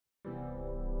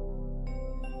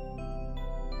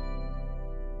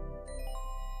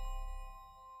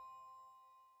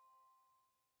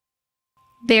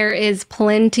There is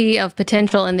plenty of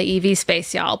potential in the EV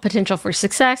space, y'all. Potential for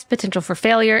success, potential for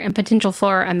failure, and potential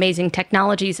for amazing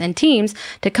technologies and teams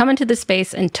to come into the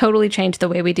space and totally change the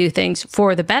way we do things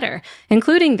for the better,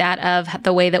 including that of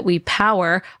the way that we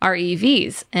power our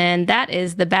EVs. And that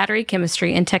is the battery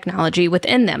chemistry and technology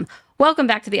within them. Welcome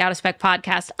back to the Out of Spec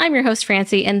Podcast. I'm your host,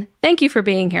 Francie, and thank you for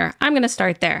being here. I'm going to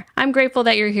start there. I'm grateful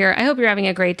that you're here. I hope you're having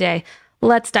a great day.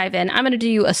 Let's dive in. I'm going to do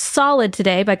you a solid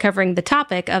today by covering the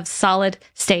topic of solid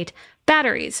state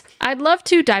batteries. I'd love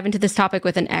to dive into this topic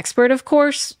with an expert, of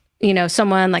course,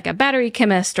 someone like a battery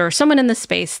chemist or someone in the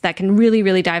space that can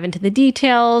really dive into the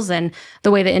details and the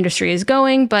way the industry is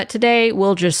going. But today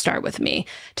we'll just start with me.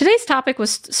 Today's topic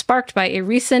was sparked by a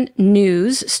recent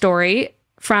news story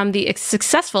from the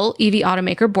successful EV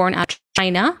automaker born out of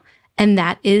China, and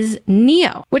that is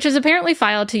NIO, which has apparently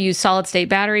filed to use solid-state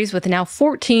batteries with now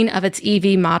 14 of its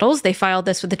EV models. They filed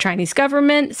this with the Chinese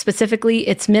government, specifically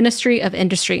its Ministry of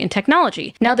Industry and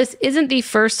Technology. Now, this isn't the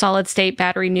first solid-state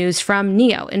battery news from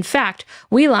NIO. In fact,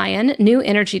 Lithium New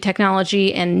Energy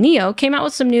Technology and NIO came out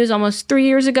with some news almost 3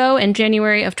 years ago in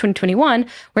January of 2021,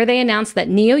 where they announced that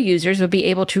NIO users would be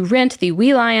able to rent the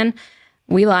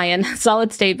Lithium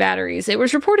solid-state batteries. It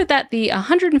was reported that the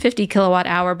 150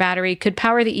 kilowatt-hour battery could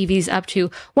power the EVs up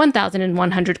to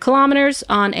 1,100 kilometers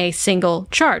on a single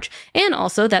charge, and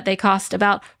also that they cost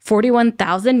about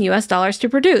 $41,000 to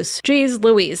produce. Jeez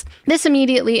Louise. This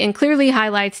immediately and clearly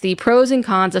highlights the pros and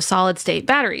cons of solid-state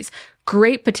batteries.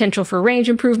 Great potential for range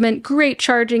improvement, great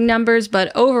charging numbers,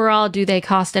 but overall, do they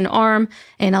cost an arm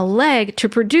and a leg to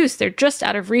produce? They're just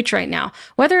out of reach right now.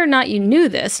 Whether or not you knew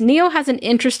this, NIO has an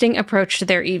interesting approach to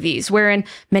their EVs, wherein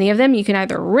many of them you can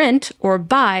either rent or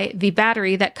buy the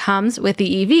battery that comes with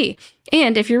the EV.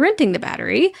 And if you're renting the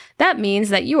battery, that means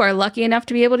that you are lucky enough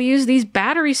to be able to use these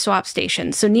battery swap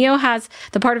stations. So NIO has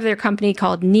the part of their company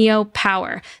called NIO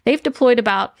Power. They've deployed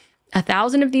about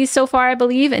 1,000 of these so far, I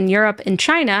believe, in Europe and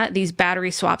China, these battery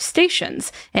swap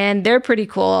stations. And they're pretty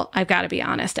cool, I've got to be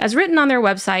honest. As written on their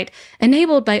website,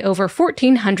 enabled by over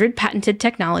 1,400 patented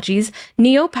technologies,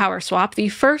 NIO Power Swap, the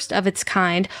first of its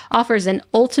kind, offers an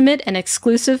ultimate and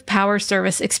exclusive power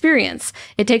service experience.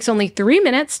 It takes only 3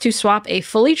 minutes to swap a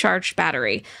fully charged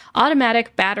battery.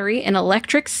 Automatic battery and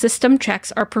electric system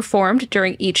checks are performed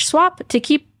during each swap to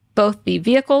keep both the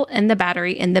vehicle and the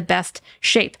battery in the best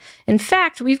shape. In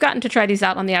fact, we've gotten to try these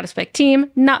out on the Out of Spec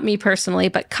team, not me personally,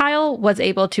 but Kyle was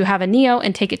able to have a NIO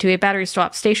and take it to a battery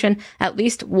swap station at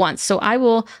least once. So I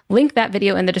will link that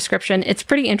video in the description. It's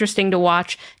pretty interesting to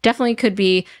watch. Definitely could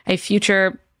be a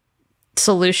future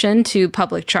solution to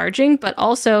public charging, but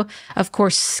also, of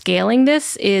course, scaling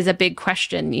this is a big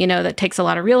question. That takes a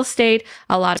lot of real estate,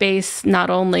 a lot of space, not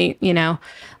only,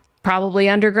 probably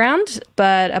underground,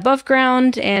 but above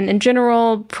ground, and in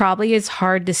general, probably is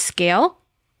hard to scale.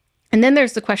 And then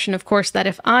there's the question, of course, that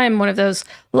if I'm one of those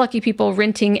lucky people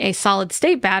renting a solid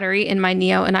state battery in my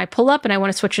NIO and I pull up and I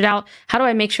want to switch it out, how do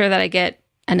I make sure that I get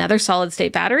another solid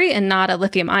state battery and not a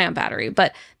lithium ion battery?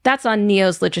 But that's on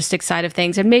NIO's logistics side of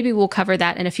things, and maybe we'll cover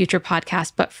that in a future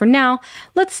podcast. But for now,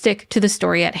 let's stick to the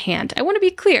story at hand. I want to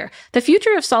be clear. The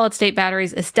future of solid state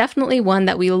batteries is definitely one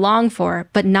that we long for,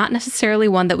 but not necessarily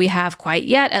one that we have quite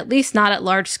yet, at least not at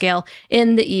large scale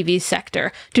in the EV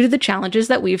sector, due to the challenges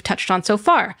that we've touched on so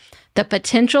far. The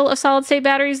potential of solid state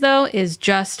batteries, though, is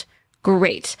just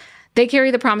great. They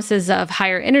carry the promises of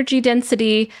higher energy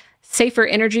density, safer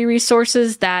energy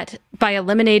resources that by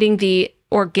eliminating the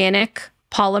organic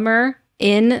polymer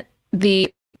in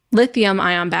the lithium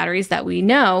ion batteries that we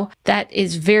know that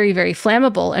is very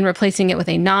flammable, and replacing it with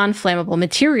a non-flammable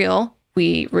material,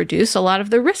 we reduce a lot of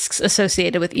the risks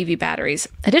associated with EV batteries.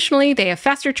 Additionally, they have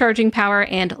faster charging power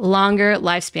and longer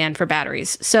lifespan for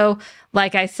batteries. So,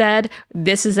 like I said,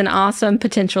 this is an awesome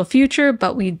potential future,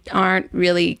 but we aren't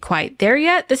really quite there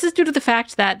yet. This is due to the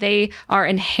fact that they are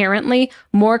inherently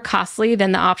more costly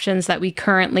than the options that we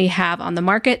currently have on the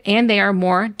market, and they are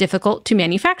more difficult to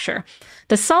manufacture.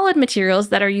 The solid materials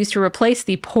that are used to replace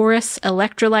the porous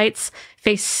electrolytes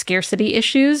face scarcity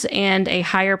issues and a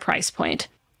higher price point.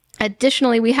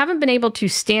 Additionally, we haven't been able to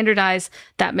standardize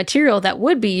that material that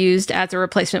would be used as a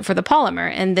replacement for the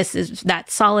polymer, and this is that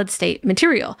solid state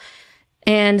material.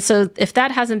 And so if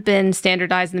that hasn't been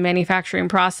standardized in the manufacturing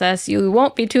process, you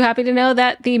won't be too happy to know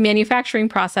that the manufacturing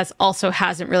process also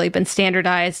hasn't really been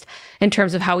standardized in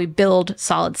terms of how we build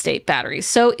solid state batteries.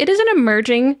 So it is an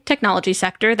emerging technology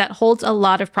sector that holds a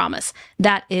lot of promise.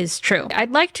 That is true. I'd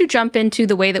like to jump into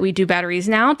the way that we do batteries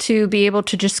now to be able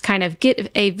to just kind of get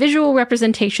a visual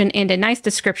representation and a nice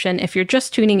description if you're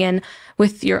just tuning in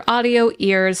with your audio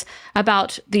ears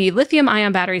about the lithium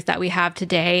ion batteries that we have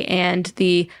today and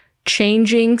the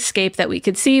changing scape that we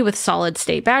could see with solid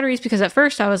state batteries, because at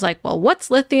first I was like, well, what's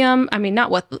lithium? I mean,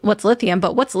 not what's lithium,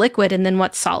 but what's liquid and then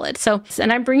what's solid. So,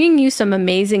 and I'm bringing you some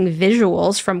amazing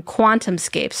visuals from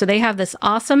QuantumScape. So they have this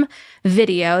awesome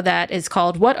video that is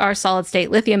called What Are Solid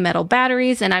State Lithium Metal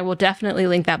Batteries? And I will definitely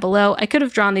link that below. I could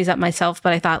have drawn these up myself,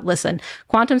 but I thought, listen,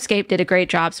 QuantumScape did a great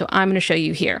job, so I'm going to show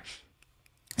you here.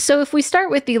 So if we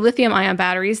start with the lithium ion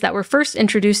batteries that were first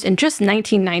introduced in just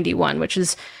 1991, which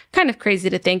is kind of crazy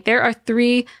to think, there are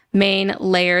three main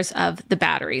layers of the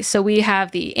battery. So we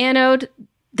have the anode.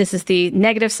 This is the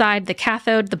negative side, the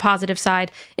cathode, the positive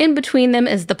side. In between them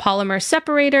is the polymer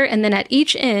separator, and then at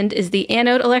each end is the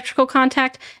anode electrical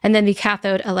contact, and then the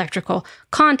cathode electrical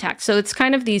contact. So it's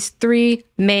kind of these three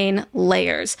main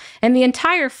layers. And the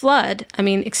entire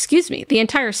the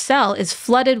entire cell is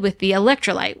flooded with the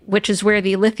electrolyte, which is where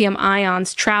the lithium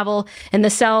ions travel in the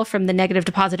cell from the negative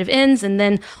to positive ends, and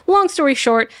then, long story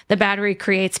short, the battery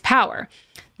creates power.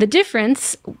 The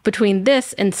difference between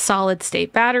this and solid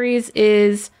state batteries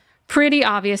is pretty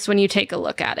obvious when you take a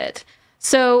look at it.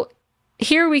 So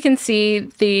here we can see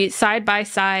the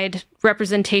side-by-side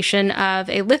representation of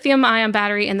a lithium ion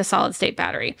battery and the solid state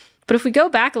battery. But if we go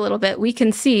back a little bit, we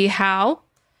can see how,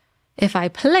 if I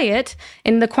play it,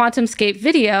 in the QuantumScape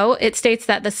video, it states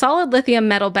that the solid lithium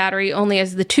metal battery only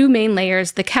has the two main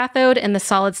layers, the cathode and the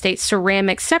solid state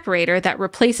ceramic separator that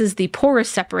replaces the porous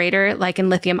separator like in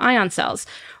lithium ion cells.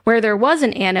 Where there was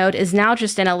an anode is now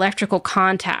just an electrical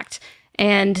contact,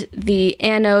 and the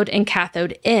anode and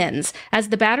cathode ends. As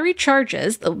the battery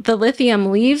charges, the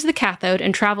lithium leaves the cathode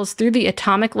and travels through the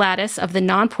atomic lattice of the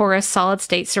non-porous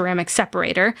solid-state ceramic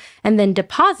separator, and then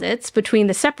deposits between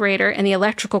the separator and the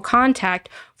electrical contact,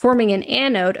 forming an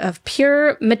anode of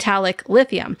pure metallic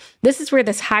lithium. This is where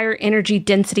this higher energy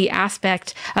density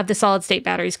aspect of the solid-state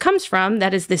batteries comes from.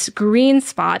 That is this green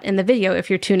spot in the video, if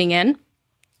you're tuning in,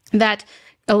 that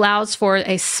allows for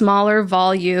a smaller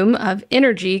volume of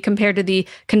energy compared to the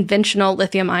conventional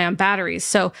lithium-ion batteries.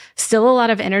 So still a lot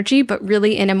of energy, but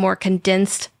really in a more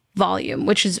condensed volume,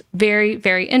 which is very,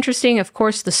 very interesting. Of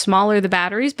course, the smaller the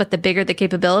batteries, but the bigger the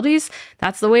capabilities.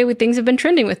 That's the way things have been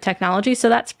trending with technology, so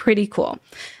that's pretty cool.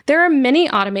 There are many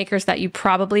automakers that you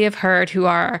probably have heard who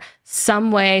are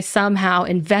some way, somehow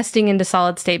investing into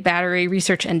solid-state battery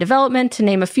research and development. To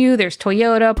name a few, there's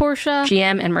Toyota, Porsche,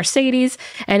 GM, and Mercedes,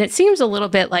 and it seems a little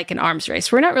bit like an arms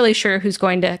race. We're not really sure who's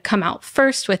going to come out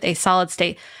first with a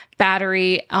solid-state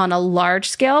battery on a large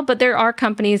scale, but there are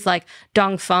companies like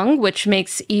Dongfeng, which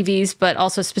makes EVs, but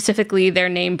also specifically their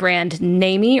name brand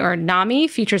NAMI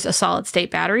features a solid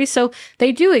state battery. So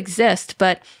they do exist,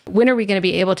 but when are we going to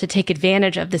be able to take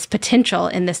advantage of this potential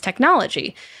in this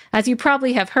technology? As you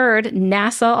probably have heard,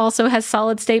 NASA also has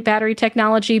solid state battery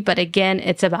technology, but again,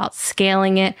 it's about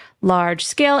scaling it large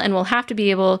scale, and we'll have to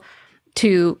be able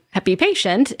to be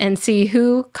patient and see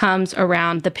who comes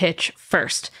around the pitch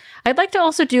first. I'd like to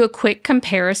also do a quick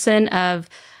comparison of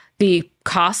the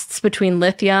costs between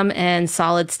lithium and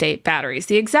solid state batteries.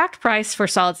 The exact price for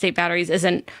solid state batteries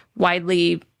isn't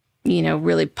widely,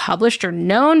 really published or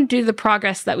known due to the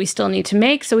progress that we still need to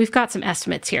make. So we've got some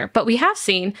estimates here, but we have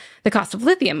seen the cost of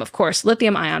lithium, of course,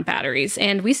 lithium ion batteries.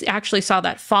 And we actually saw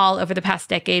that fall over the past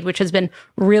decade, which has been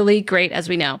really great, as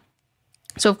we know.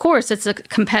 So, of course, it's a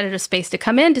competitive space to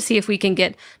come in to see if we can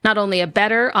get not only a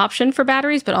better option for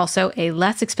batteries, but also a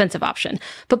less expensive option.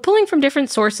 But pulling from different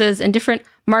sources and different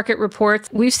market reports,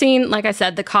 we've seen, like I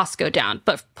said, the costs go down.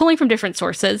 But pulling from different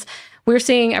sources, we're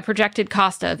seeing a projected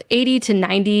cost of $80 to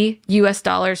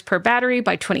 $90 per battery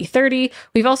by 2030.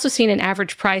 We've also seen an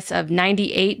average price of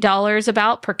 $98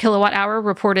 about per kilowatt hour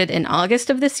reported in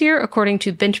August of this year, according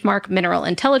to Benchmark Mineral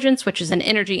Intelligence, which is an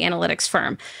energy analytics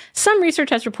firm. Some research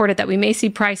has reported that we may see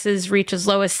prices reach as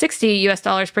low as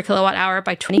 $60 per kilowatt hour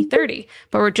by 2030,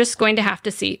 but we're just going to have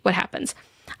to see what happens.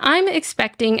 I'm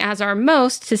expecting, as are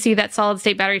most, to see that solid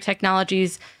state battery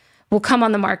technologies will come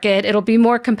on the market. It'll be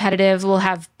more competitive. We'll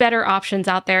have better options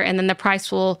out there, and then the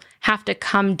price will have to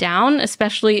come down,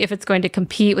 especially if it's going to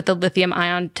compete with the lithium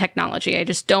ion technology. I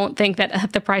just don't think that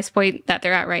at the price point that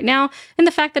they're at right now, and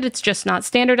the fact that it's just not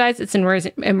standardized, it's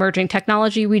emerging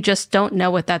technology, we just don't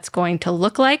know what that's going to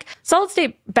look like. Solid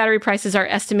state battery prices are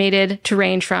estimated to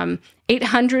range from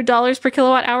 $800 per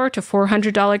kilowatt hour to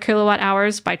 $400 kilowatt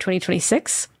hours by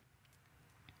 2026.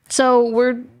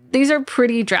 So these are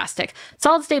pretty drastic.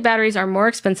 Solid state batteries are more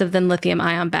expensive than lithium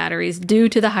ion batteries due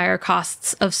to the higher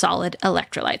costs of solid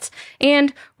electrolytes.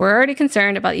 And we're already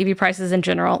concerned about EV prices in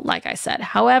general, like I said.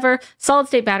 However, solid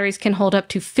state batteries can hold up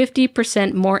to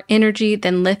 50% more energy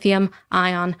than lithium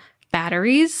ion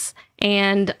batteries.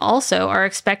 and also are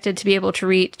expected to be able to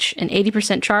reach an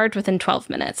 80% charge within 12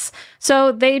 minutes.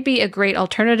 So they'd be a great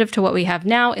alternative to what we have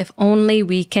now if only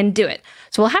we can do it.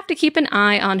 So we'll have to keep an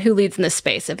eye on who leads in this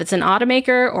space. If it's an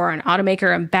automaker or an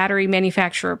automaker and battery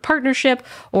manufacturer partnership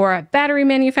or a battery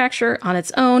manufacturer on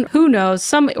its own, who knows?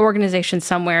 Some organization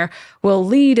somewhere will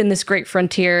lead in this great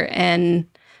frontier, and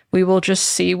we will just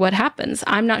see what happens.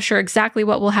 I'm not sure exactly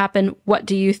what will happen. What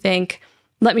do you think?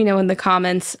 Let me know in the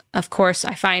comments. Of course,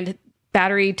 I find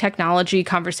battery technology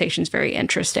conversations very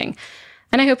interesting,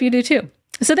 and I hope you do too.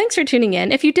 So thanks for tuning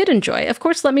in. If you did enjoy, of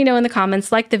course, let me know in the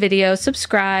comments, like the video,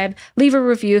 subscribe, leave a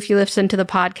review if you listen to the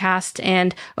podcast,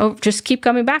 and just keep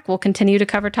coming back. We'll continue to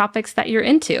cover topics that you're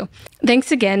into.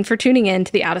 Thanks again for tuning in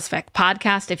to the Out of Spec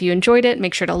podcast. If you enjoyed it,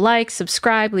 make sure to like,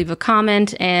 subscribe, leave a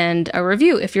comment, and a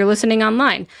review if you're listening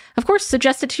online. Of course,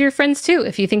 suggest it to your friends too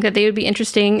if you think that they would be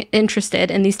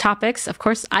interested in these topics. Of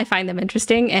course, I find them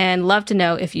interesting and love to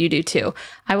know if you do too.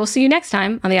 I will see you next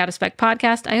time on the Out of Spec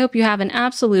podcast. I hope you have an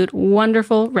absolute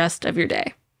wonderful rest of your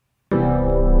day.